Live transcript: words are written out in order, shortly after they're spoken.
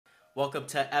Welcome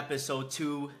to episode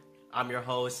 2. I'm your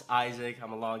host, Isaac.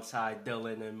 I'm alongside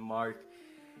Dylan and Mark.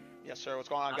 Yes, sir. What's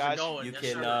going on, How's guys? it going? You Yes,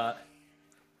 can sir.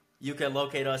 you can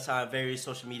locate us on various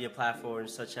social media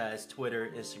platforms such as Twitter,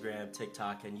 Instagram,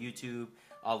 TikTok, and YouTube.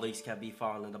 All links can be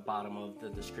found in the bottom of the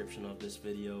description of this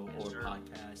video Yes, or sir.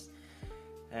 podcast.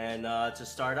 And to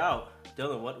start out,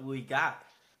 Dylan, what we got?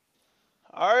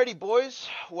 Alrighty, boys.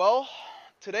 Well,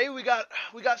 today we got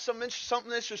something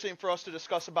interesting for us to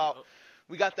discuss about. Yup.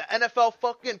 We got the NFL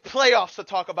fucking playoffs to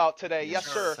talk about today. Yes,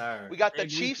 Yes, sir. We got the Big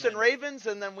Chiefs weekend. and Ravens,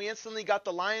 and then we instantly got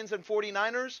the Lions and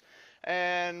 49ers.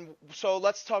 And so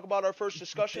let's talk about our first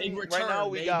discussion. Big Right return, now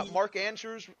we got baby. Mark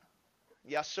Andrews.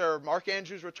 Yes, sir. Mark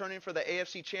Andrews returning for the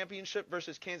AFC Championship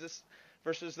versus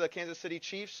the Kansas City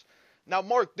Chiefs. Now,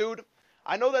 Mark, dude,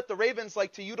 I know that the Ravens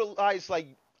like to utilize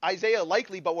Isaiah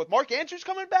Likely, but with Mark Andrews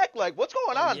coming back, what's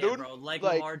going on, yeah, dude? bro. Like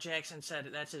Lamar Jackson said,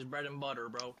 that's his bread and butter,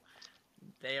 bro.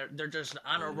 They're just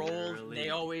on a roll.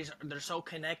 Literally. They're so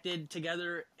connected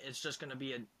together. It's just gonna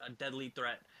be a deadly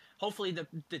threat. Hopefully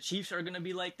the Chiefs are gonna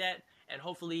be like that, and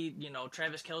hopefully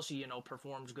Travis Kelce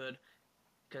performs good,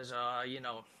 because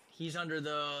he's under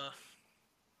the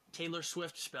Taylor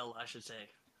Swift spell, I should say.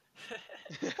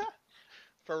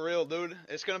 For real, dude.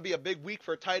 It's going to be a big week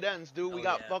for tight ends, dude. We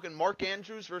got yeah. fucking Mark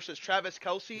Andrews versus Travis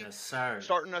Kelce Yes, sir.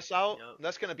 starting us out. Yup.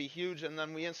 That's going to be huge. And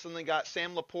then we instantly got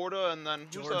Sam Laporta, and then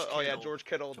George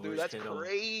Kittle. George Dude, that's Kittle.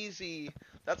 crazy.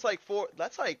 That's like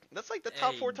the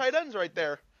top Hey. 4 tight ends right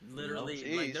there. Literally,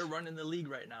 Jeez. they're running the league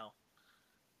right now.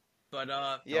 But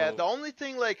Yeah, No. the only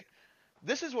thing,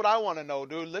 this is what I want to know,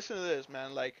 dude. Listen to this,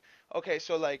 man.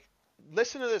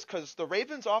 Listen to this, because the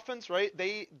Ravens offense, right,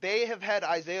 they have had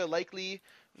Isaiah Likely,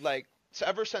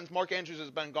 ever since Mark Andrews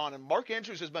has been gone. And Mark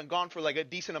Andrews has been gone for, a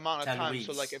decent amount of 10 time. weeks.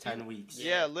 So, if 10 weeks.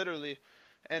 Yeah, literally.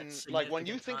 And, That's when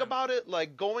you significant think time. about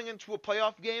it, going into a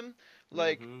playoff game,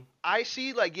 Mhm. I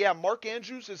see, Mark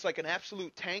Andrews is, an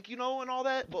absolute tank, and all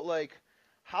that. But,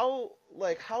 how,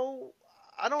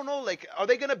 I don't know, are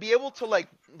they going to be able to,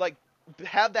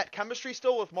 have that chemistry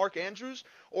still with Mark Andrews,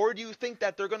 or do you think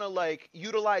that they're gonna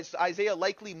utilize Isaiah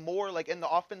Likely more in the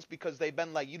offense because they've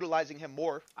been utilizing him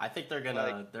more? I think they're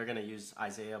gonna use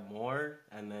Isaiah more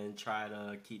and then try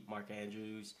to keep Mark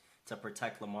Andrews to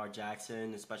protect Lamar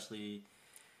Jackson, especially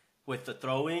with the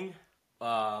throwing.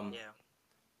 yeah.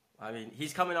 I mean,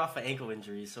 he's coming off an ankle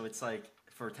injury, so it's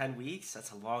for 10 weeks,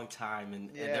 that's a long time, and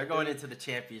Yeah, they're going dude. into the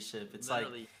championship. It's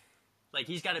Literally.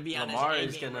 He's got to be on Lamar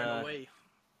his is A game gonna- right away.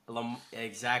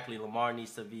 exactly. Lamar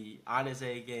needs to be on his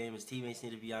A game. His teammates need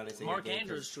to be on his A Mark game.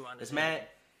 Andrews too on his This man, A.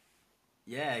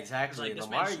 yeah, exactly. Like, this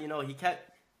Lamar, man's- he kept.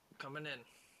 Coming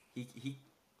in.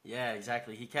 Yeah,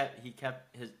 exactly. He kept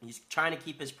he's trying to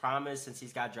keep his promise since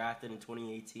he's got drafted in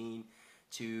 2018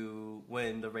 to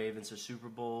win the Ravens a Super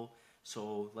Bowl.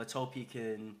 So let's hope he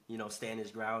can, stand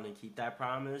his ground and keep that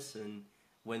promise and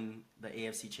win the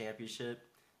AFC Championship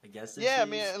against the Yeah, I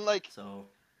Chiefs. mean, and So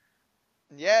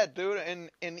yeah, dude, and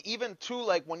even too,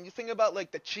 when you think about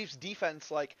the Chiefs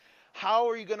defense, how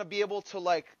are you gonna be able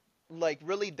to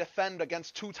really defend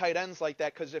against 2 tight ends like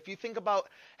that? Because if you think about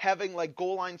having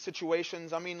goal line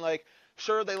situations, I mean,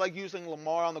 sure, they using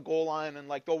Lamar on the goal line, and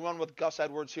they'll run with Gus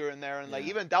Edwards here and there, and Yeah.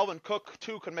 even Dalvin Cook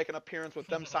too could make an appearance with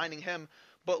them signing him.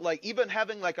 But even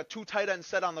having a 2 tight end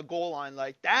set on the goal line,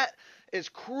 that is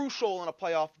crucial in a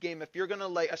playoff game if you're gonna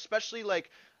especially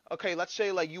okay, let's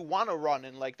say you want to run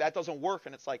and that doesn't work,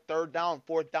 and it's 3rd down,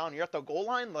 4th down, you're at the goal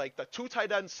line. The 2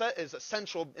 tight end set is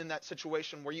essential in that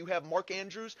situation where you have Mark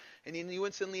Andrews and then you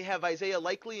instantly have Isaiah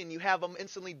Likely and you have them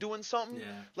instantly doing something,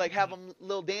 yeah. have them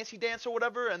little dancey dance or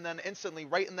whatever, and then instantly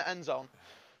right in the end zone.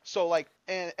 So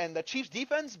and the Chiefs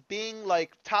defense being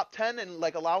top 10 and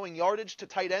allowing yardage to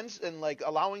tight ends and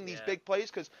allowing these Yeah. big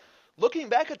plays, because looking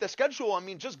back at the schedule, I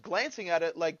mean, just glancing at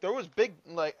it, there was big,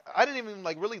 I didn't even,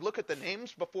 really look at the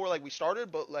names before, we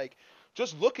started, but,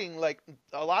 just looking,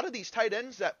 a lot of these tight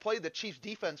ends that play the Chiefs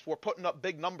defense were putting up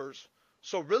big numbers.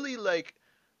 So really,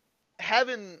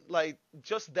 having,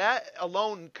 just that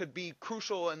alone could be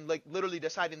crucial in, literally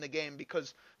deciding the game,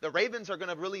 because the Ravens are going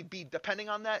to really be depending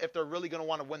on that if they're really going to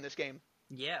want to win this game.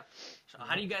 Yeah. So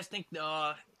how do you guys think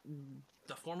the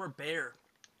former Bear,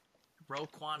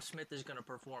 Roquan Smith, is going to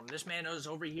perform? This man is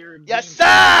over here. Yes, This sir!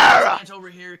 man's over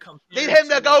here Need him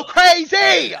to go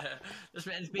crazy! This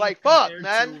man's being fuck, compared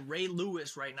man. to Ray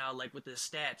Lewis right now, with his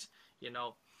stats.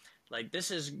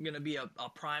 This is going to be a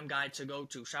prime guy to go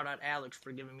to. Shout out Alex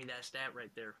for giving me that stat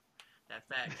right there, that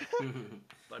fact.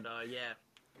 But yeah,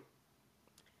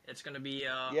 it's going to be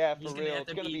Yeah, he's for gonna real. have It's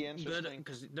to gonna be be good, interesting.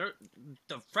 because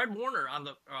the Fred Warner on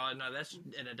the no, that's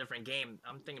in a different game.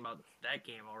 I'm thinking about that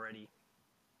game already.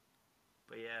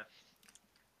 But yeah,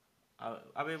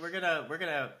 I mean, we're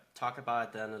gonna talk about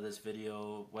at the end of this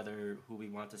video who we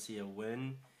want to see a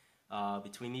win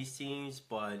between these teams.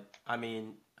 But I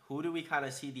mean, who do we kind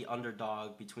of see the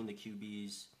underdog between the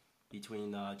QBs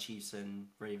between Chiefs and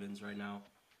Ravens right now?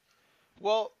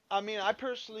 Well, I mean, I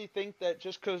personally think that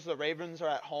just because the Ravens are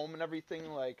at home and everything,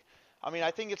 like, I mean,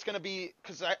 I think it's going to be,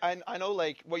 because I know,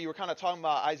 like, what you were kind of talking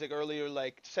about, Isaac, earlier,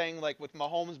 like, saying, like, with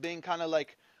Mahomes being kind of,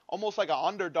 like, almost like an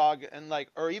underdog, and, like,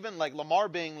 or even, like, Lamar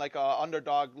being, like, a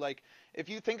underdog, like, if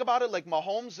you think about it, like,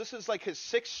 Mahomes, this is, like, his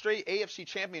 6th straight AFC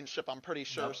championship, I'm pretty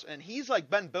sure, Yep. and he's,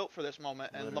 like, been built for this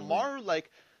moment, and Literally. Lamar,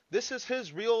 like, this is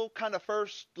his real kind of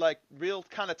first, like, real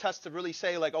kind of test to really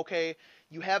say, like, okay,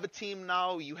 you have a team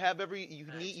now. You have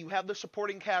you have the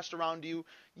supporting cast around you.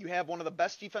 You have one of the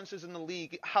best defenses in the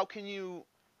league. How can you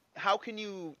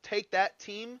take that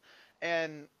team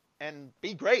and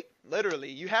be great?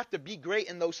 Literally, you have to be great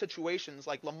in those situations.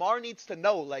 Like Lamar needs to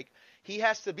know, like he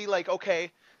has to be like,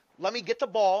 okay, let me get the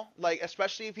ball, like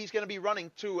especially if he's gonna be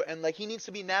running too, and like he needs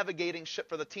to be navigating shit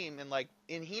for the team,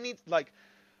 and he needs like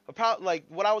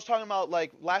what I was talking about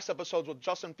like last episodes with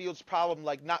Justin Fields' problem,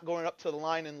 like not going up to the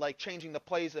line and like changing the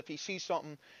plays if he sees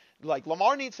something. Like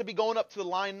Lamar needs to be going up to the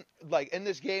line like in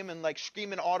this game and like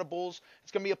screaming audibles.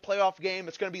 It's gonna be a playoff game.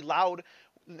 It's gonna be loud,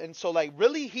 and so like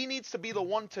really he needs to be the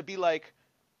one to be like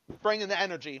bringing the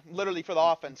energy literally for the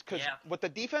offense because with the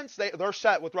defense they're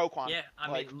set with Roquan. Yeah,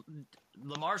 I like, mean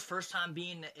Lamar's first time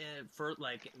being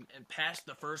past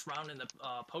the first round in the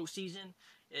postseason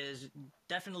is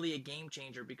definitely a game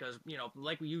changer because, you know,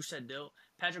 like you said, Dill,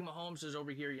 Patrick Mahomes is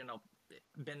over here, you know,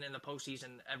 been in the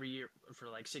postseason every year for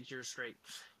like 6 years straight.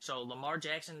 So Lamar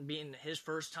Jackson being his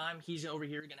first time, he's over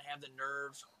here going to have the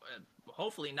nerves,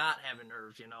 hopefully not having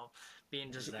nerves, you know,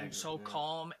 being just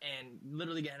calm and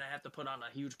literally going to have to put on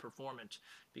a huge performance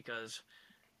because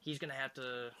he's going to have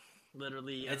to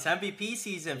literally... it's MVP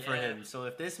season for him. So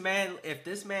if this man,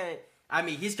 I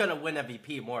mean, he's gonna win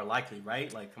MVP more likely,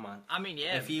 right? Like, come on. I mean,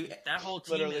 yeah. That whole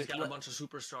team has got a bunch of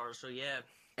superstars, so yeah.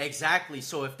 Exactly.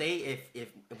 So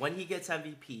if when he gets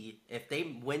MVP, if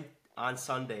they win on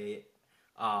Sunday,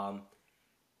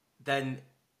 then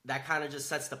that kind of just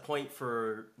sets the point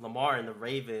for Lamar and the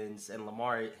Ravens, and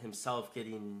Lamar himself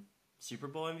getting Super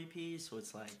Bowl MVP. So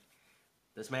it's like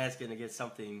this man's gonna get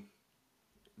something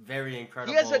very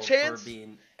incredible. He has a chance for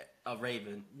being a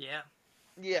Raven. Yeah.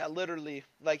 Yeah, literally.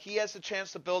 Like, he has a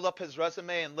chance to build up his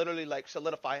resume and literally, like,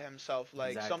 solidify himself.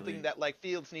 Like, something that, like,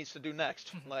 Fields needs to do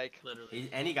next. Like, literally.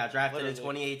 And he got drafted in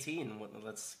 2018.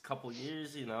 That's a couple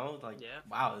years, you know? Like,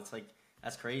 wow, it's like,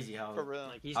 that's crazy how, for real.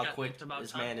 Like, how quick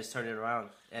this man is turning around.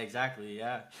 Exactly,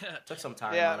 yeah. Took some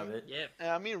time out of it.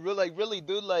 Yeah. I mean, really,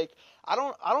 dude, like, I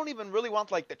don't even really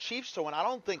want, like, the Chiefs to win. I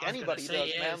don't think anybody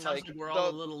does, man. It like we're all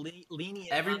a little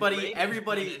lenient. Everybody,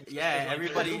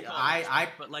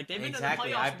 but like they've been in the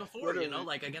playoffs before, you know,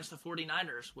 like against the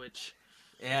 49ers, which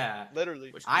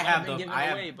literally, which I have given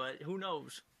away, but who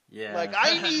knows? Yeah, like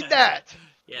I need that.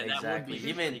 Yeah, exactly. That would be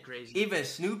even crazy. Even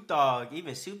Snoop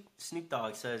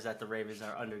Dogg says that the Ravens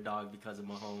are underdog because of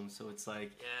Mahomes. So it's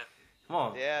like, come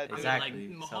on, exactly. I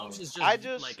mean, like, Mahomes is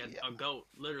just like a goat,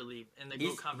 literally, in the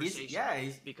GOAT conversation.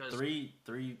 He's because three,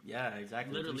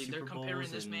 exactly. Literally, they're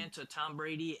comparing this man to Tom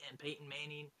Brady and Peyton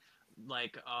Manning,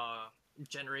 like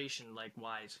generation like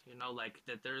wise, you know, like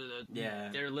that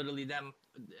they're literally them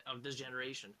of this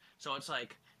generation. So it's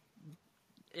like.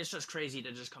 It's just crazy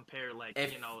to just compare, like,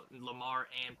 you know, Lamar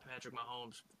and Patrick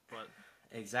Mahomes. But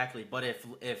exactly. But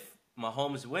if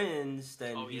Mahomes wins,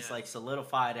 then he's, like,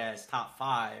 solidified as top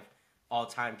 5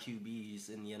 all-time QBs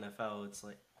in the NFL. It's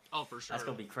like... Oh, for sure. That's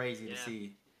going to be crazy to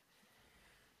see.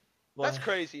 That's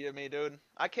crazy to me, dude.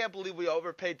 I can't believe we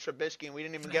overpaid Trubisky and we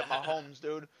didn't even get Mahomes,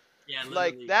 dude. Yeah,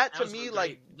 like, that to me,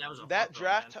 like, that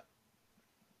draft...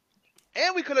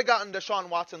 And we could have gotten Deshaun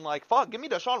Watson, like, fuck, give me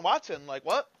Deshaun Watson. Like,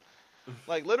 what?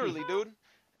 Like, literally, dude.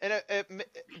 And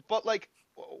but, like,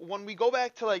 when we go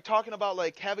back to, like, talking about,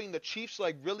 like, having the Chiefs,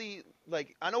 like, really,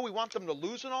 like, I know we want them to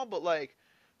lose and all, but, like,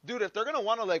 dude, if they're going to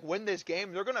want to, like, win this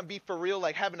game, they're going to be, for real,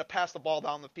 like, having to pass the ball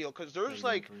down the field. Because there's,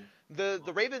 like, the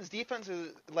Ravens' defense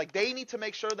is, like, they need to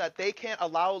make sure that they can't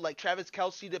allow, like, Travis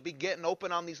Kelce to be getting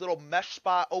open on these little mesh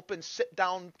spot, open, sit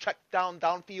down, check down,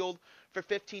 downfield for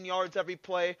 15 yards every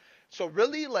play. So,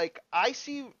 really, like, I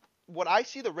see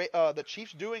the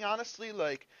Chiefs doing, honestly,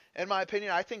 like, in my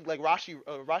opinion, I think, like,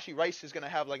 Rashee Rice is going to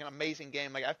have, like, an amazing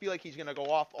game. Like, I feel like he's going to go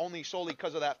off solely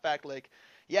because of that fact. Like,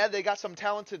 yeah, they got some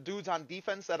talented dudes on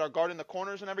defense that are guarding the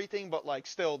corners and everything, but, like,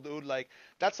 still, dude, like,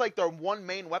 that's, like, their one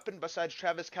main weapon besides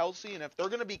Travis Kelce, and if they're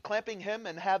going to be clamping him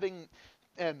and having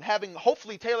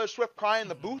hopefully Taylor Swift cry in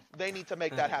the booth, they need to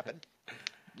make that happen.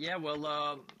 Yeah,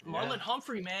 well, Marlon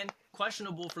Humphrey, man,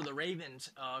 questionable for the Ravens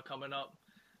coming up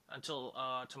until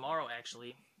tomorrow,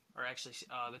 actually, or actually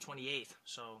the 28th,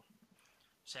 so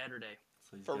Saturday.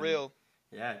 So he's For gonna- real.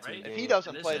 Yeah, Right? If he It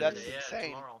doesn't is play, that's Saturday,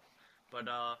 insane. tomorrow. But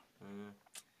Mm.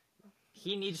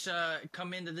 he needs to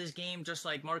come into this game just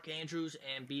like Mark Andrews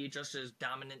and be just as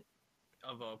dominant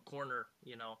of a corner,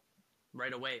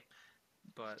 right away.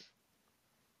 But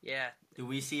yeah, Do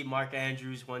we see Mark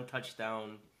Andrews 1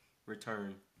 touchdown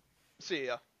return? See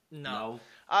ya. no.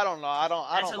 I don't know. I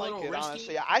That's don't a like little it, risky.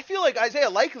 honestly. I feel like Isaiah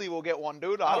Likely will get one,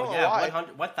 dude. I don't know why.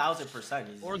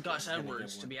 1,000%. Or Gus gonna get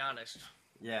Edwards, one. to be honest.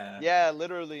 Yeah. Yeah,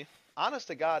 literally. Honest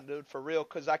to God, dude, for real.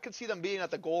 Because I could see them being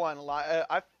at the goal line a lot.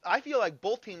 I feel like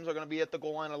both teams are going to be at the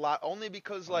goal line a lot, only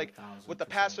because, like, with the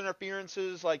pass 1,000%.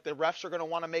 interferences, like, the refs are going to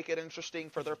want to make it interesting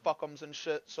for their fuckums and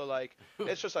shit. So, like,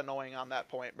 it's just annoying on that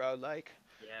point, bro. Like,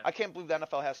 Yeah. I can't believe the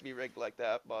NFL has to be rigged like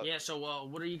that. But Yeah. So,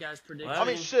 what are you guys predicting? I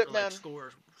mean, shit, for, like, man.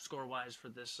 Score wise for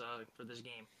this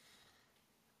game.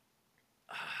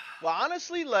 Well,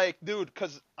 honestly, like, dude,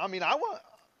 because, I mean, I want,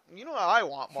 you know how I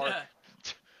want, Mark.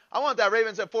 I want that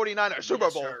Ravens at 49ers Super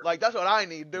Yes, Bowl. sir. Like, that's what I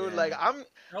need, dude. Yeah. Like, I'm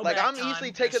Throwback easily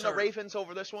time. taking Yes, the sir. Ravens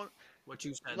over this one. What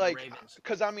you said, Like, the Ravens.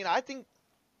 because, I mean, I think,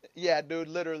 yeah, dude,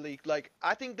 literally. Like,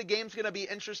 I think the game's going to be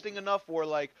interesting enough where,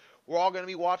 like, we're all going to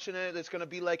be watching it. It's going to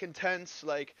be, like, intense.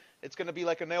 Like, it's going to be,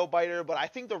 like, a nail-biter. But I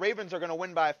think the Ravens are going to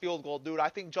win by a field goal, dude. I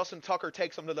think Justin Tucker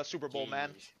takes them to the Super Bowl, man.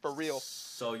 Jeez. For real.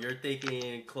 So you're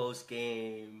thinking close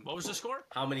game. What was the score?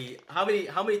 How many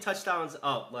touchdowns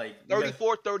up? Like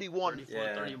 34-31.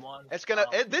 34-31. It's gonna.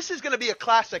 This is gonna be a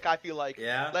classic. I feel like.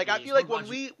 Yeah. Like I Jeez, feel like what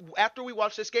when about after we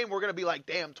watch this game, we're gonna be like,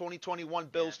 damn, 2021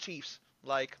 Bills Chiefs.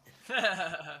 Like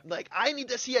I need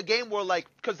to see a game where like,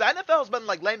 cause the NFL's been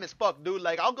like lame as fuck, dude.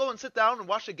 Like I'll go and sit down and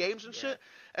watch the games and shit,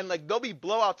 and like there'll be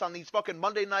blowouts on these fucking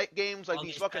Monday night games, like All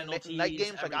these these fucking night penalties,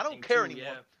 games. Like I don't everything, care too,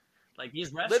 anymore. yeah. Like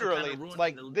these refs Literally, are kind of ruining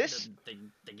like,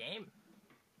 the game.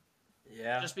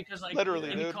 Yeah. Just because like Literally,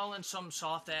 they be dude. calling some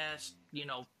soft ass,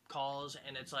 calls,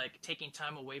 and it's like taking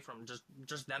time away from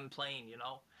just them playing,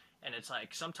 And it's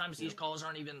like sometimes these calls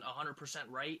aren't even 100%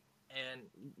 right, and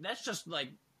that's just like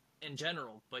in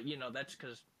general. But that's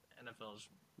because NFL's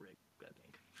rigged, I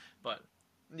think. But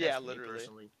Yeah, that's me literally.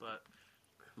 personally, but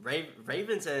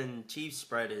Ravens and Chiefs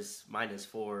spread is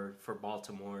 -4 for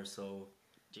Baltimore, so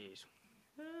jeez.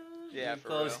 Yeah, for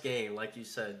close real. game, like you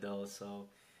said though. So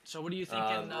So what are you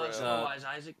thinking real. score-wise,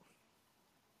 Isaac?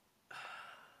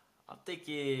 I'm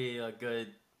thinking a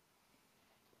good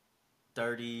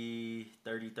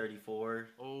 30-34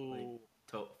 Oh,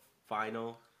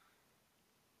 final.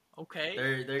 okay.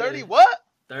 They're 30 gonna- what?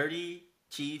 30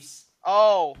 Chiefs,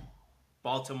 Oh,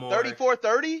 Baltimore.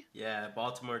 34-30? Yeah,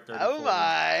 Baltimore 34. Oh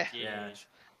my. Yeah. Jeez.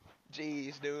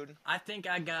 Jeez, dude. I think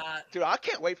I got Dude, I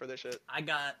can't wait for this shit. I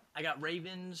got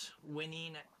Ravens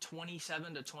winning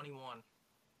 27-21.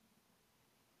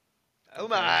 Oh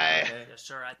my. Okay. Yes,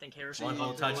 sir. I think Harrison One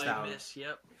whole Butker might touchdown. miss.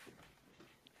 Yep.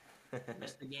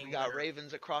 Missed the game. We got winner.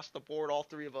 Ravens across the board, all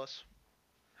three of us.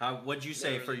 What'd you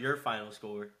say for Literally. your final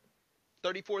score?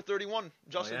 34-31.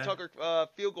 Justin yeah? Tucker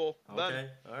field goal. Done. Okay.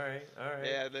 All right.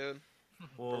 Yeah, dude.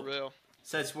 Well, For real.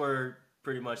 since we're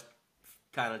pretty much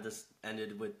kind of just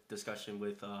ended with discussion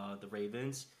with the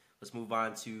Ravens, let's move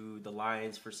on to the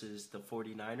Lions versus the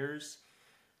 49ers.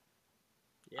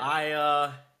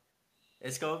 Yeah.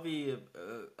 It's gonna be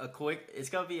it's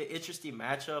gonna be an interesting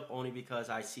matchup only because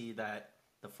I see that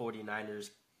the 49ers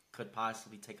could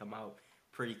possibly take them out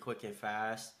pretty quick and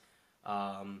fast.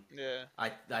 Yeah.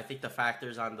 I think the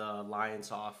factors on the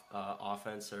Lions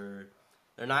offense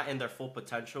they're not in their full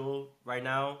potential right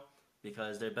now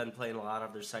because they've been playing a lot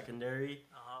of their secondary.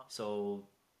 Uh-huh. So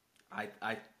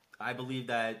I believe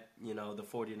that the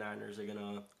 49ers are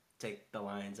gonna take the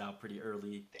Lions out pretty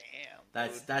early. Damn.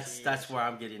 That's where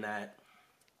I'm getting at.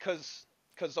 Cause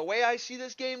the way I see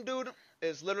this game, dude,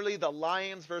 is literally the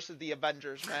Lions versus the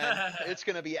Avengers, man. It's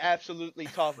gonna be absolutely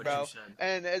tough, What bro. you said.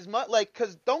 And as much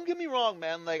cause don't get me wrong,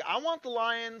 man. Like I want the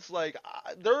Lions. Like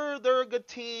they're a good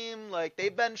team. Like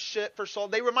they've been shit for so.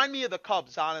 They remind me of the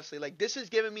Cubs, honestly. Like this is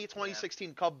giving me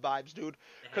 2016 Cub vibes, dude.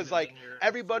 They Cause haven't like been here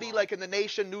everybody for long. like in the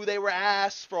nation knew they were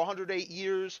ass for 108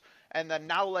 years. And then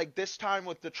now, like, this time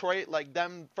with Detroit, like,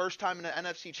 them first time in the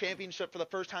NFC Championship for the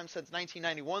first time since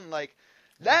 1991, like,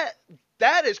 that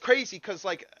is crazy because,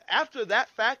 like, after that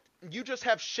fact, you just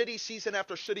have shitty season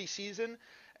after shitty season.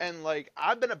 And, like,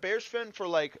 I've been a Bears fan for,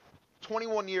 like,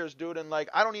 21 years, dude. And, like,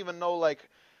 I don't even know, like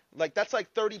that's,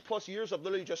 like, 30-plus years of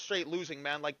literally just straight losing,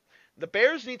 man. Like, the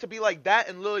Bears need to be like that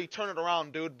and literally turn it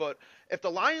around, dude. But if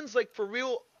the Lions, like, for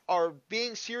real are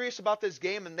being serious about this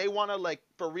game and they want to like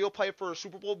for real play for a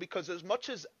Super Bowl, because as much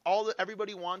as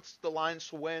everybody wants the Lions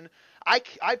to win,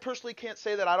 I personally can't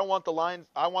say that I don't want the Lions.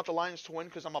 I want the Lions to win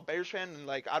because I'm a Bears fan, and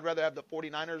like I'd rather have the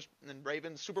 49ers and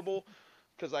Ravens Super Bowl,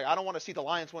 because like I don't want to see the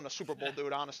Lions win a Super Bowl,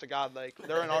 dude. Honest to God, like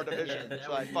they're in our division, that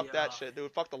so like would fuck be, that shit,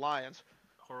 dude. Fuck the Lions.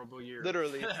 Horrible year.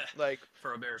 Literally, like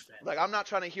for a Bears fan. like I'm not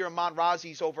trying to hear Ahmad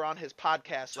Razi's over on his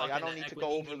podcast. Like I Talking don't to need to go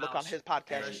Equinini overlook on Mouse, his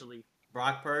podcast. especially.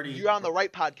 Brock Purdy. You're on the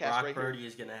right podcast Brock right Purdy here.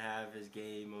 is gonna have his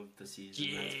game of the season.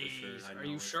 That's for sure. Jeez, I are know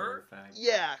you it for sure? a fact.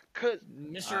 Yeah, cause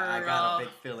Mr. I got a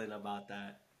big feeling about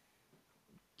that.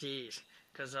 Jeez.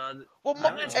 Because well,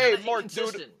 that's hey, kinda Mark, dude.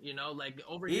 inconsistent, you know, like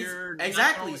over here.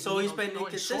 Exactly. not So throwing, he's you been know, throwing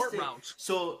inconsistent. short routes.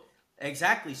 So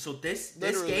exactly. So this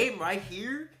Literally. game right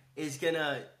here is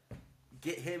gonna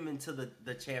get him into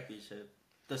the championship,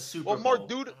 the Super Bowl. Well, Mark,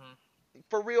 dude,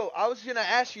 for real, I was gonna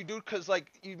ask you, dude, because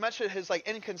like you mentioned his like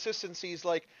inconsistencies,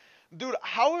 like, dude,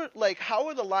 how are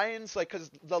the Lions, like,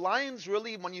 because the Lions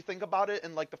really, when you think about it,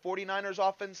 and like the 49ers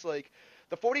offense, like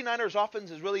the 49ers offense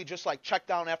is really just like check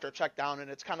down after check down, and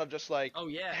it's kind of just like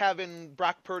having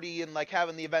Brock Purdy and like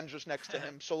having the Avengers next to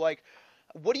him. So like,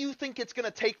 what do you think it's gonna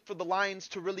take for the Lions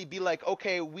to really be like,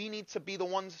 okay, we need to be the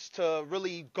ones to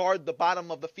really guard the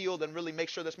bottom of the field and really make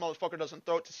sure this motherfucker doesn't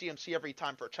throw it to CMC every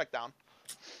time for a check down?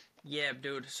 Yeah,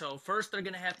 dude. So first they're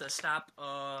gonna have to stop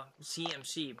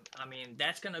CMC. I mean,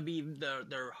 that's gonna be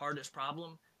their hardest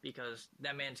problem, because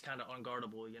that man's kind of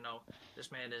unguardable. You know,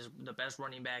 this man is the best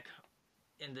running back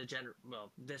in the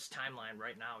this timeline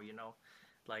right now. You know,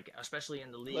 like especially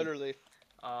in the league. Literally.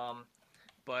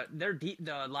 But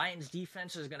the Lions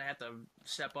defense is gonna have to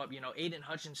step up. You know, Aiden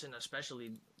Hutchinson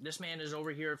especially. This man is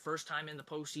over here first time in the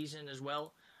postseason as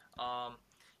well.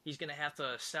 He's gonna have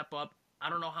to step up. I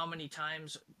don't know how many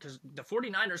times, because the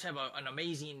 49ers have an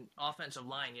amazing offensive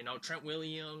line, you know, Trent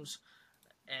Williams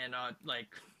and like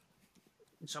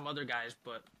some other guys,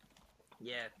 but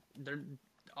yeah, their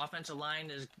offensive line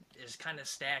is kind of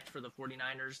stacked for the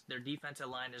 49ers. Their defensive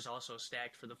line is also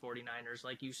stacked for the 49ers.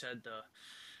 Like you said,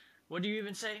 what do you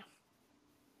even say?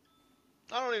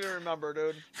 I don't even remember,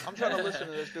 dude. I'm trying to listen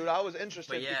to this, dude. I was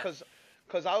interested yeah.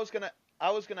 because I was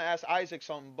gonna ask Isaac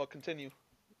something, but continue.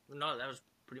 No, that was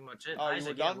pretty much it. Oh,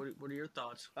 Isaac, you were done? what are your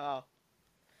thoughts?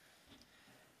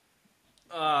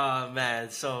 Oh man,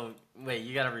 so wait,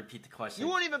 you gotta repeat the question. You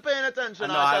weren't even paying attention.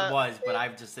 No, I was, but I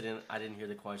didn't hear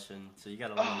the question. So you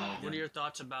gotta let me know again. What are your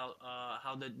thoughts about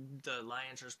how the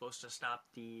Lions are supposed to stop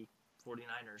the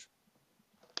 49ers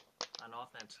on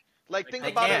offense? Like, Like, think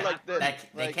They about can't. it like this.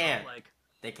 They Like, can't. Like,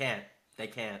 They can't. They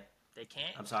can't. they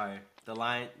can't. I'm sorry. The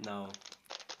no.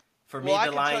 For Well, I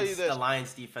me, can tell you this. the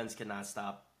Lions defense cannot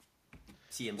stop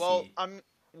CMC.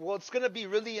 Well, it's gonna be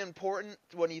really important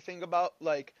when you think about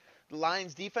like the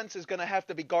Lions defense is gonna have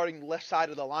to be guarding the left side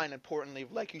of the line. Importantly,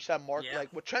 like you said, Mark, Yeah.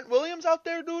 like with Trent Williams out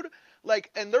there, dude,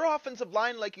 like, and their offensive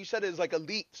line, like you said, is like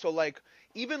elite. So like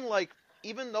even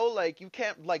though like you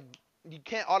can't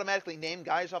automatically name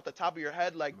guys off the top of your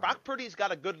head, like Right. Brock Purdy's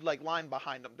got a good like line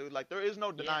behind him, dude. Like there is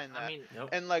no denying that. I mean, Yep.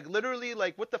 And like literally,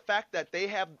 like with the fact that they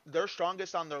have their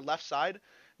strongest on their left side,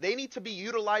 they need to be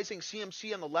utilizing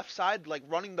CMC on the left side, like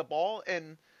running the ball.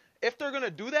 And if they're gonna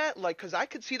do that, like, because I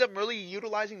could see them really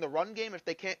utilizing the run game if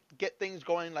they can't get things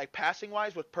going like passing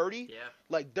wise with Purdy. yeah.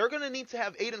 Like they're gonna need to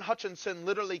have Aiden Hutchinson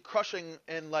literally crushing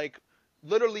and like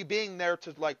literally being there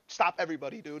to like stop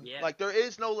everybody, dude. Yeah. Like there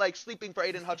is no like sleeping for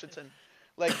Aiden Hutchinson.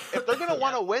 Like if they're gonna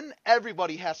want to win,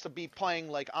 everybody has to be playing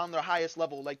like on their highest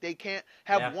level. Like they can't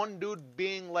have one dude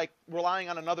being like relying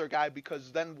on another guy,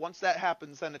 because then once that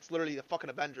happens, then it's literally the fucking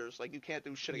Avengers. Like you can't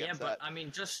do shit Yeah, against but that. I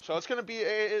mean, just So it's gonna be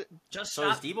just So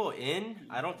is stop. Debo in?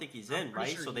 I don't think he's I'm in, pretty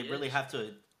right? sure So they he really is. have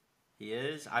to. He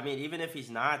is. I mean, even if he's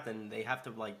not, then they have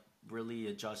to like really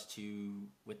adjust to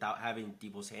without having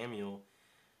Debo Samuel.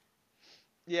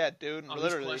 yeah, dude, Oh, he's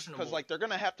literally, questionable. because like they're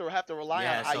gonna have to rely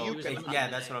Yeah, on so He was Ayuk. limited yeah,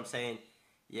 today. that's what I'm saying.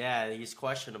 Yeah, he's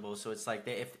questionable. So it's like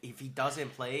if he doesn't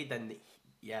play, then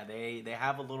yeah, they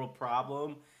have a little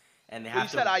problem, and they Well,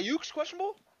 have you to. said Ayuk's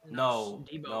questionable? No,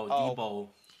 Debo. no, Oh.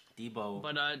 Debo.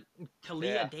 But Kalia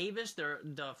Yeah. Davis,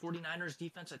 the 49ers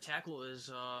defensive tackle, is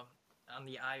on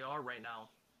the IR right now.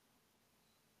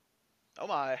 Oh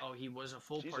my. Oh, he was a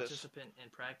full Jesus. participant in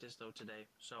practice though today,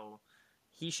 so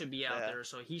he should be out Yeah. there.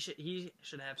 So he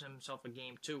should have himself a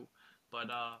game too. But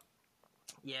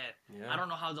yeah, Yeah. I don't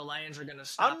know how the Lions are gonna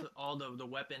stop I'm- all the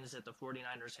weapons that the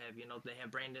 49ers have. You know, they have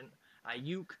Brandon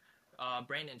Ayuk,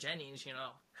 Brandon Jennings. You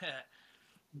know,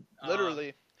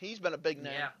 Literally, he's been a big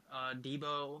name. yeah,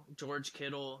 Debo, George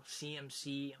Kittle,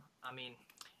 CMC. I mean,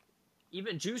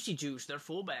 even Juicy Juice, their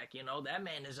fullback. You know, that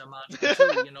man is a monster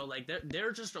too. You know, like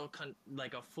they're just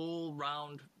a full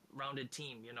round rounded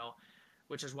team,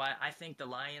 which is why I think the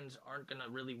Lions aren't going to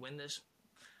really win this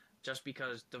just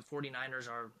because the 49ers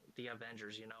are the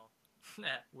Avengers,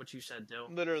 what you said, Dill.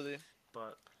 Literally.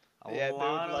 But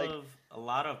a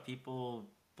lot of people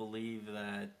believe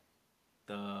that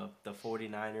the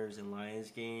 49ers and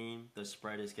Lions game, the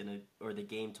spread is going to, or the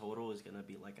game total is going to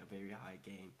be like a very high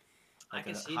game. Like I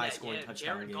can see high that. scoring Yeah,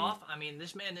 touchdown Jared game. Goff, I mean,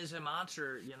 this man is a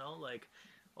monster, like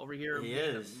over here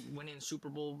winning Super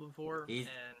Bowl before.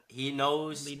 He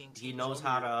knows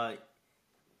how to.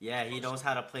 he knows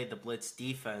how to play the blitz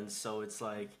defense. So it's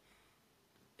like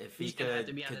if he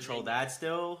could control that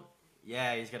still,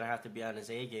 yeah, he's gonna have to be on his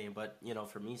A game. But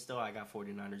for me, still, I got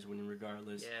 49ers winning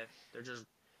regardless. Yeah, they're just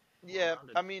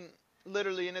I mean,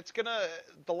 literally, and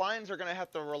the Lions are gonna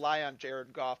have to rely on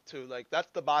Jared Goff too. Like that's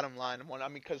the bottom line.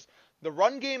 Because the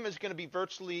run game is gonna be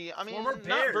virtually,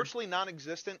 not virtually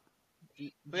non-existent.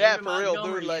 David for real,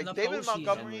 dude. Montgomery Like David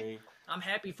Montgomery. I'm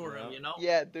happy for him,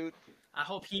 Yeah, dude. I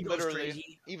hope he goes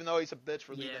crazy. Even though he's a bitch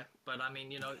for leaving. Yeah, but I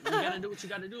mean, you gotta do what you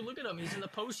gotta do. Look at him; he's in the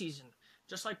postseason,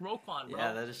 just like Roquan, bro.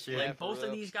 Yeah, that is true. Like both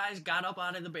of these guys got up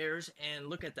out of the Bears, and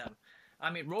look at them.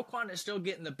 I mean, Roquan is still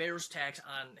getting the Bears tax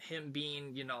on him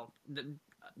being,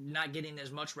 not getting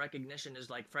as much recognition as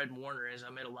like Fred Warner as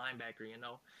a middle linebacker,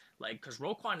 like because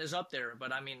Roquan is up there,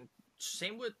 but I mean,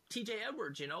 same with T.J.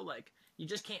 Edwards, like you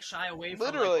just can't shy away from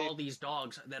like, all these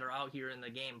dogs that are out here in the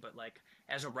game. But like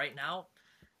as of right now,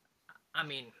 I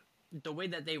mean, the way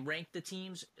that they rank the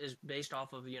teams is based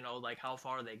off of like how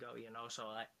far they go, so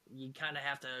you kind of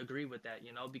have to agree with that,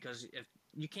 because if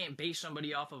you can't base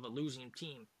somebody off of a losing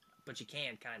team. But you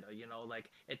can kind of,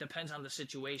 like it depends on the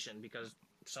situation because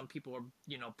some people are,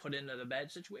 put into the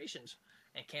bad situations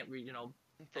and can't,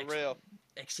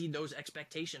 exceed those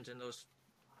expectations in those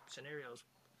scenarios.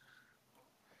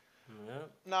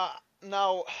 Yeah.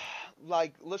 Now,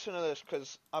 like listen to this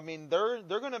because I mean they're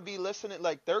gonna be listening,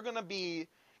 like they're gonna be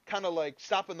kind of like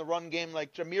stopping the run game,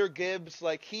 like Jahmyr Gibbs,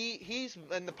 like he's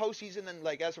in the postseason and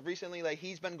like as of recently, like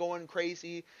he's been going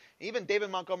crazy. Even David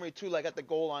Montgomery too, like at the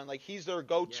goal line, like he's their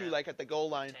go-to, like at the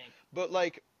goal line. Tank. But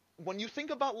like when you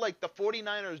think about like the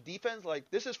 49ers defense, like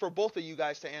this is for both of you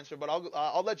guys to answer, but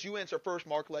I'll let you answer first,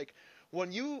 Mark. Like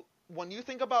when you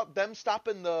think about them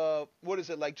stopping like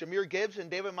Jahmyr Gibbs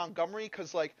and David Montgomery,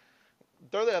 because like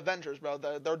they're the Avengers, bro.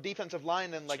 Their defensive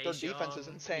line and like Chase their defense is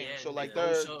insane. Yeah, so like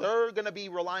they're gonna be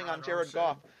relying on Jared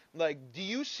Goff. Like, do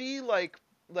you see like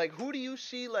who do you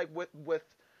see like with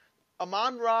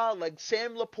Amon-Ra, like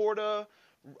Sam Laporta,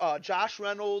 Josh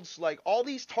Reynolds, like all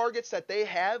these targets that they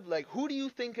have? Like, who do you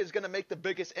think is gonna make the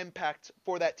biggest impact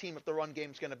for that team if the run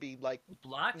game's gonna be like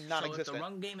blocked? non-existent? So if the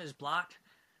run game is blocked,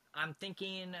 I'm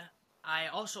thinking. I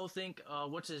also think,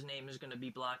 what's his name is going to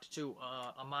be blocked too.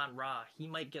 Amon-Ra. He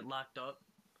might get locked up.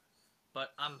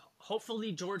 But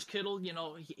hopefully George Kittle,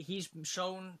 he's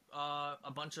shown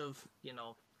a bunch of,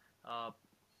 oh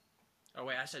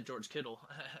wait, I said George Kittle.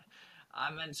 I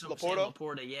meant Sam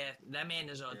Laporta. Yeah, that man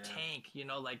is a tank.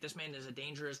 Like this man is a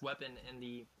dangerous weapon in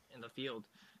the field.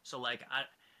 So like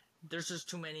there's just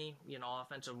too many,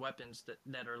 offensive weapons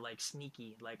that are like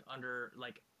sneaky, like under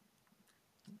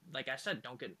like I said,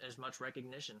 don't get as much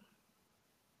recognition.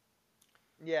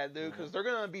 Yeah, dude, because they're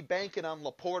gonna be banking on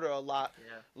Laporta a lot.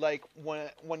 Yeah. Like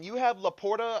when you have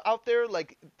Laporta out there,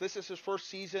 like this is his first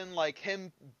season, like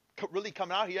him really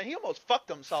coming out here, he almost fucked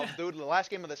himself, dude. The last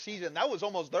game of the season, that was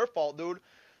almost their fault, dude.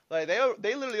 Like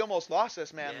they literally almost lost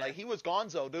this man. Yeah. Like he was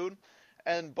gonzo, dude.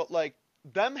 But like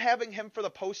them having him for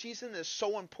the postseason is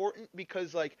so important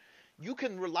because like. You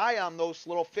can rely on those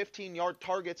little 15-yard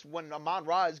targets when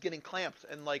Amon-Ra is getting clamped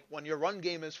and, like, when your run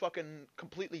game is fucking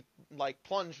completely, like,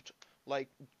 plunged, like,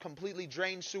 completely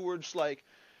drained sewage, like,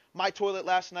 my toilet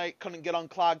last night couldn't get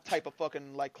unclogged type of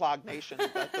fucking, like, clogged nation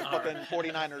that the fucking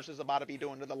 49ers is about to be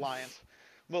doing to the Lions.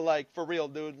 But, like, for real,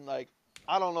 dude, like,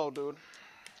 I don't know, dude.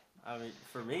 I mean,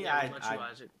 for me, Yeah,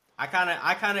 I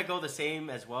kind of go the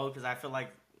same as well because I feel like,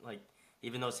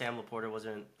 even though Sam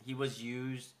Laporta he was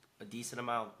used a decent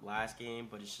amount last game,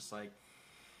 but it's just like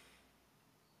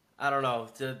I don't know,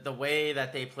 the way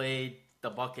that they played the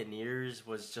Buccaneers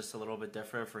was just a little bit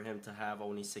different for him to have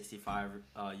only 65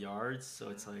 yards. So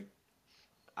it's like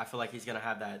I feel like he's gonna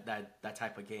have that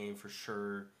type of game for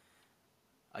sure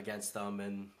against them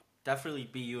and definitely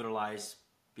be utilized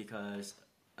because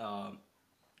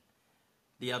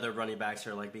the other running backs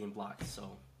are like being blocked.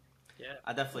 So yeah,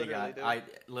 I definitely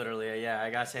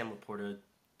I got Sam Laporta.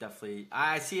 Definitely.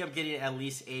 I see him getting at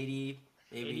least 80,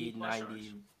 maybe 80 90.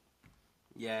 yards.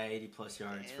 Yeah, 80 plus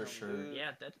yards for sure. Dude.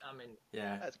 Yeah, that's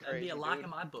crazy. That'd be a lock dude.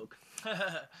 in my book.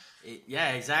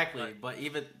 Yeah, exactly. But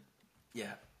even,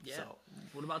 yeah. So.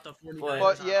 What about the 49ers?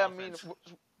 But yeah, I offense? mean,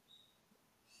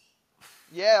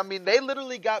 Yeah, I mean, they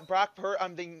literally got Brock Purdy. I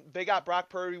mean, they got Brock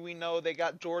Purdy. We know they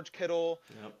got George Kittle,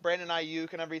 Yep. Brandon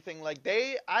Ayuk, and everything. Like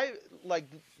like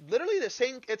literally the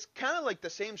same. It's kind of like the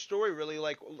same story, really.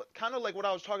 Like kind of like what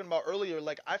I was talking about earlier.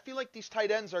 Like I feel like these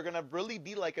tight ends are gonna really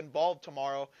be like involved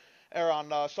tomorrow, or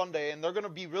on Sunday, and they're gonna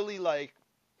be like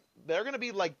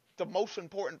the most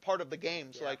important part of the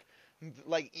games. Yeah.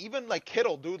 Like even like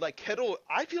Kittle, dude, like Kittle,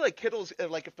 I feel like Kittle's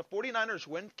like if the 49ers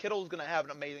win, Kittle's gonna have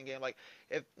an amazing game. Like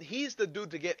if he's the dude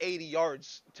to get 80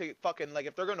 yards to fucking like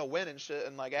if they're gonna win and shit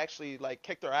and like actually like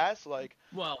kick their ass, like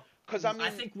Well, because I mean I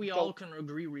think we all can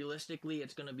agree realistically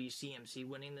it's going to be CMC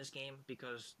winning this game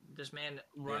because this man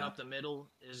run Yeah. up the middle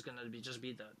is going to be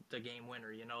the game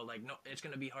winner. You know, like no, it's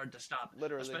going to be hard to stop.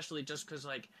 Literally. Especially just because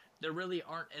like there really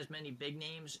aren't as many big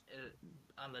names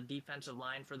on the defensive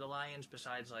line for the Lions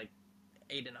besides like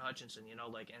Aiden Hutchinson. You know,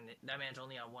 like and that man's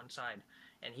only on one side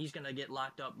and he's going to get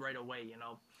locked up right away. You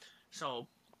know, so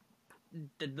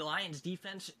the Lions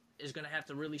defense is going to have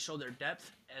to really show their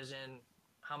depth as in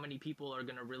how many people are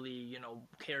going to really, you know,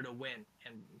 care to win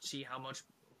and see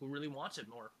who really wants it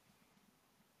more.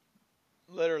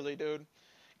 Literally, dude.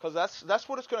 Because that's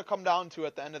what it's going to come down to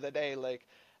at the end of the day. Like,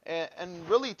 and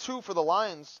really, too, for the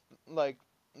Lions, like,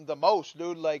 the most,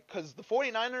 dude. Like, because the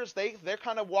 49ers, they're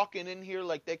kind of walking in here,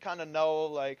 like, they kind of know,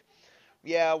 like,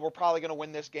 yeah, we're probably going to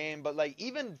win this game. But, like,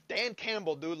 even Dan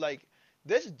Campbell, dude, like,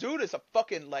 this dude is a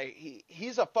fucking, like,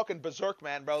 he's a fucking berserk,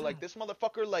 man, bro. Like, this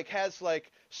motherfucker,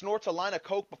 like, snorts a line of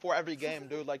coke before every game,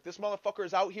 dude. Like, this motherfucker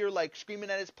is out here, like,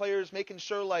 screaming at his players, making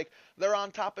sure, like, they're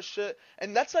on top of shit.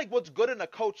 And that's, like, what's good in a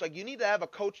coach. Like, you need to have a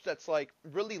coach that's, like,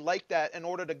 really like that in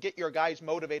order to get your guys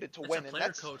motivated to win.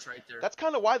 That's a player coach right there. That's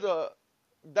kind of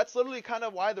that's literally kind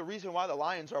of why the reason why the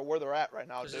Lions are where they're at right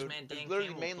now, dude. This man, Dan It's literally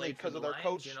Campbell mainly played for because the of their Lions,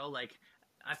 coach. you know, like,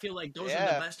 I feel like those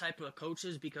are the best type of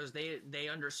coaches because they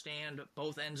understand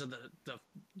both ends of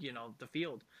the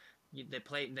field.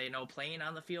 They know playing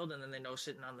on the field and then they know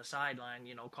sitting on the sideline,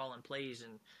 you know, calling plays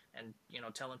and you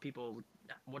know telling people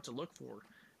what to look for.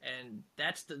 And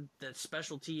that's the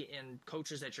specialty in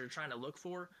coaches that you're trying to look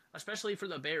for, especially for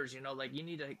the Bears. You know, like you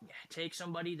need to take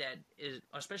somebody that is,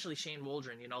 especially Shane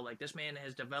Waldron. You know, like this man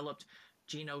has developed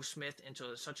Geno Smith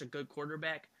into such a good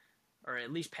quarterback. Or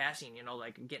at least passing, you know,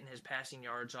 like getting his passing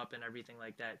yards up and everything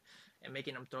like that and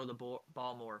making him throw the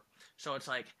ball more. So it's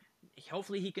like,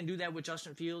 hopefully he can do that with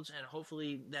Justin Fields and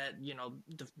hopefully that, you know,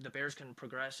 the Bears can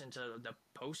progress into the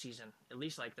postseason, at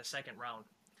least like the second round,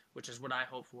 which is what I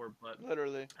hope for. But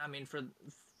Literally. I mean, for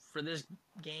this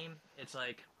game, it's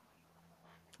like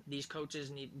these coaches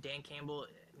Dan Campbell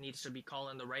needs to be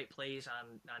calling the right plays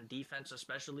on defense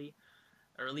especially,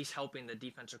 or at least helping the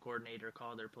defensive coordinator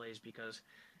call their plays because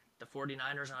the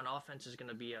 49ers on offense is going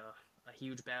to be a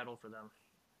huge battle for them.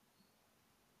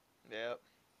 Yep.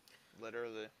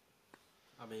 Literally.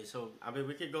 I mean,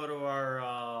 we could go to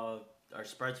our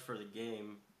spreads for the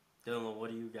game. Dylan, what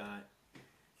do you got?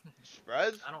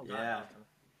 Spreads? I don't got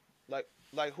nothing.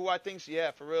 Like who I think's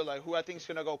for real. Like who I think's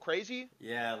gonna go crazy?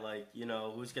 Yeah, like you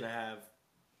know who's gonna have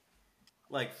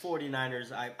like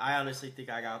 49ers. I honestly think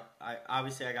I got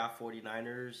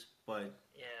 49ers, but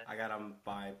yeah, I got them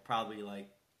by probably like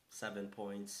 7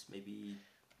 points, maybe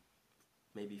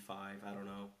 5. I don't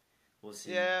know. We'll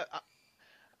see. Yeah,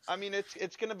 I mean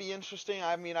it's gonna be interesting.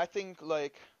 I mean I think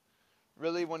like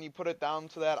really when you put it down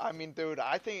to that, I mean dude,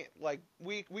 I think like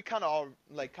we kind of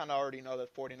already know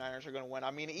that 49ers are gonna win.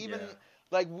 I mean even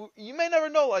like you may never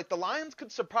know. Like the Lions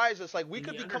could surprise us. Like we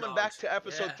could be coming back to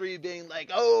episode 3 being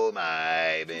like oh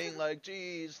my, being like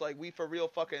geez, like we for real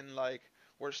fucking like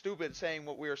we're stupid saying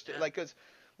what we were like because.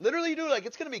 Literally, dude, like,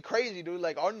 it's going to be crazy, dude.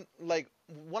 Like,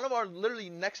 one of our literally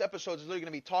next episodes is literally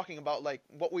going to be talking about, like,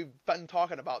 what we've been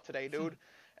talking about today, dude.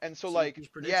 And so, like,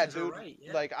 yeah, dude, right,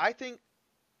 yeah. like, I think,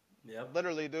 Yep.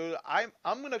 literally, dude, I'm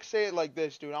going to say it like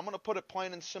this, dude. I'm going to put it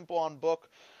plain and simple on book.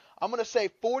 I'm going to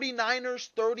say 49ers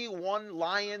 31,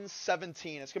 Lions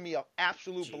 17. It's going to be an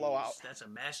absolute blowout. That's a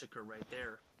massacre right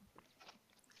there.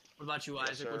 What about you,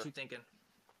 Isaac? Sir. What you thinking?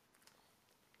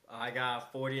 I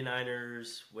got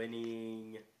 49ers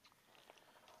winning.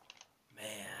 Man,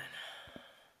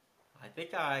 I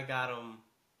think I got them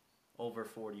over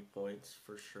 40 points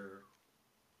for sure.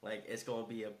 Like it's gonna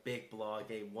be a big blowout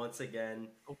game once again.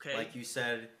 Okay. Like you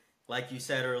said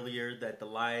earlier that the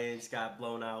Lions got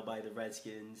blown out by the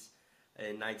Redskins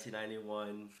in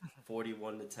 1991,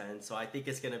 41-10. So I think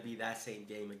it's gonna be that same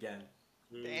game again.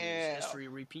 Damn. History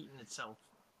repeating itself.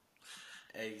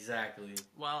 Exactly.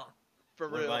 Well, For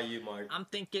what real. about you, Mark? I'm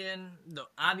thinking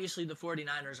obviously the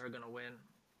 49ers are going to win.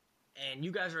 And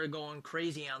you guys are going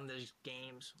crazy on these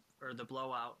games or the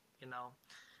blowout, you know.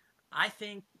 I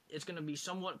think it's going to be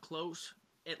somewhat close,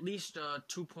 at least a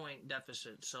 2-point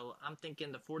deficit. So I'm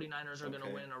thinking the 49ers are going to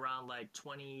win around like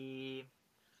 20.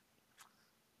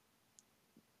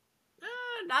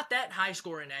 Not that high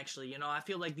scoring, actually. I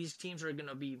feel like these teams are going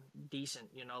to be decent.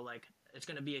 Like it's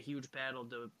going to be a huge battle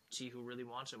to see who really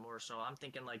wants it more. So I'm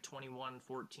thinking like 21-14,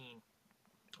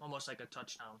 almost like a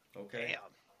touchdown. Okay.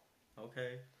 Damn.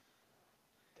 Okay.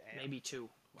 Damn. Maybe 2.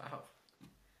 Wow.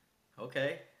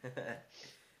 Okay.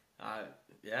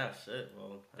 Yeah, shit.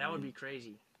 Well, that would be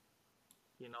crazy.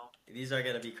 These are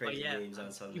gonna be crazy games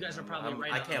on Sunday. You guys are probably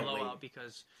right on the blowout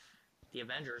because the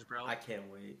Avengers, bro. I can't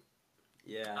wait.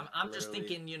 Yeah. I'm just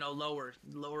thinking,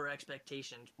 lower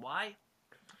expectations. Why?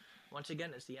 Once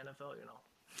again, it's the NFL,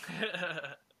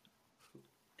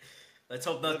 Let's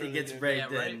hope nothing gets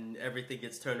rigged and everything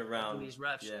gets turned around. These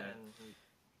refs. Yeah.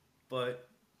 But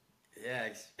yeah,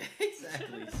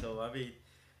 exactly. So I mean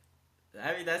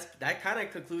that kind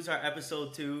of concludes our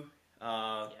episode 2.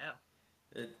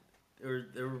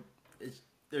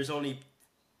 There's only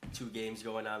 2 games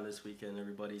going on this weekend,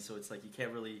 everybody. So it's like you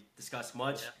can't really discuss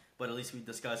much. Yeah. But at least we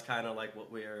discussed kind of like what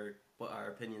our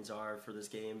opinions are for this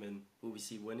game and who we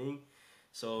see winning.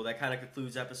 So that kind of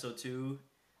concludes episode 2.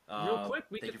 Real quick,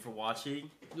 thank you for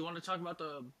watching. You want to talk about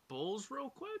the Bulls real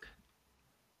quick?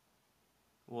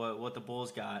 What the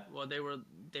Bulls got? Well,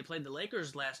 they played the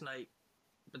Lakers last night,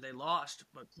 but they lost.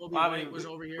 But Kobe White was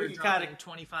over here dropping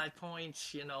 25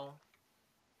 points.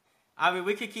 I mean,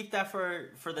 we could keep that for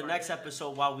the next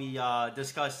episode while we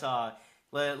discuss.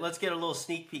 Let's get a little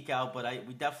sneak peek out, but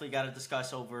we definitely got to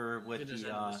discuss over with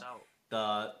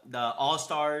the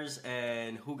All-Stars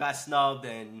and who got snubbed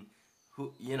and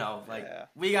who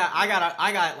I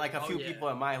got like a few people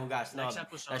in mind who got snubbed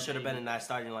that should have been in that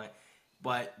starting line.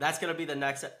 But that's gonna be the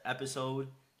next episode.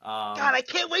 God, I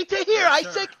can't wait to hear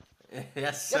Isaac.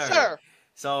 Yes, sir. Yes, sir.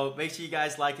 So make sure you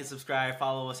guys like and subscribe.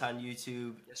 Follow us on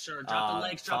YouTube. Yes, sir. Drop the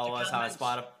likes, drop the comments. Follow us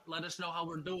on Spotify. Let us know how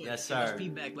we're doing. Yes, sir. Give us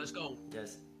feedback. Let's go.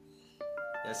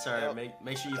 Yes, sir. Yep.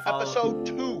 Make sure you follow. Episode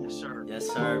 2. Yes, sir. Yes,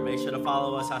 sir. Make sure to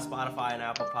follow us on Spotify and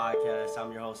Apple Podcasts.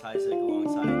 I'm your host, Isaac,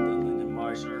 alongside Dylan and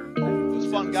Mark. Sir. It was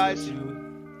fun, guys. And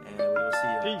we will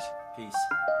see you. Peace. Peace.